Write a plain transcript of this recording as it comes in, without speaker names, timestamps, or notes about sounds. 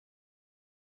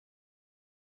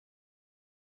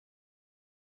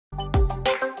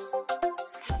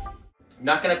I'm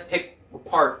not going to pick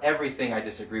apart everything I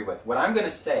disagree with. What I'm going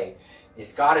to say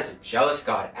is God is a jealous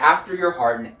God after your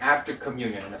heart and after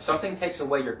communion. And if something takes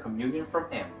away your communion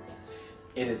from Him,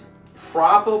 it is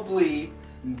probably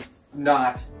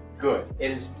not good.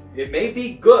 It may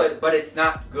be good, but it's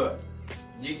not good.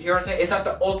 You hear what I'm saying? It's not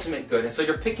the ultimate good. And so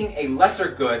you're picking a lesser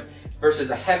good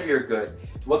versus a heavier good.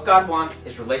 What God wants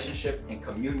is relationship and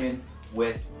communion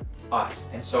with us.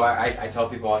 And so I tell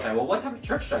people all the time, well, what type of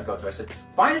church should I go to? I said,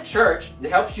 find a church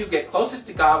that helps you get closest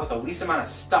to God with the least amount of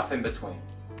stuff in between.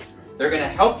 They're going to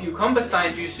help you, come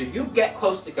beside you so you get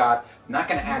close to God, not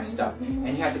going to add stuff. And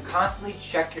you have to constantly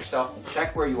check yourself and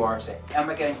check where you are and say, am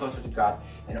I getting closer to God?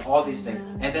 And all these things.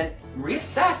 And then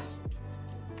reassess.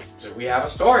 So we have a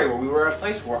story where we were at a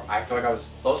place where I feel like I was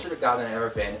closer to God than I'd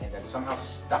ever been, and then somehow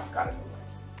stuff got in the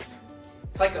way.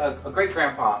 It's like a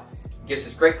great-grandpa gives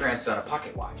his great-grandson a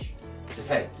pocket watch. He says,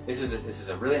 hey, this is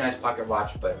a really nice pocket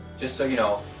watch, but just so you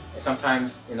know,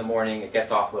 sometimes in the morning it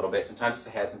gets off a little bit, sometimes it's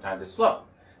ahead, sometimes it's slow.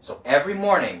 So every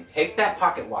morning, take that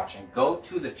pocket watch and go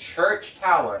to the church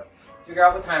tower, figure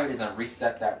out what time it is, and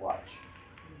reset that watch.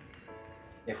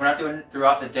 If we're not doing it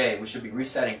throughout the day, we should be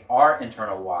resetting our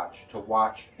internal watch to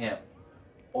watch Him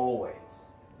always.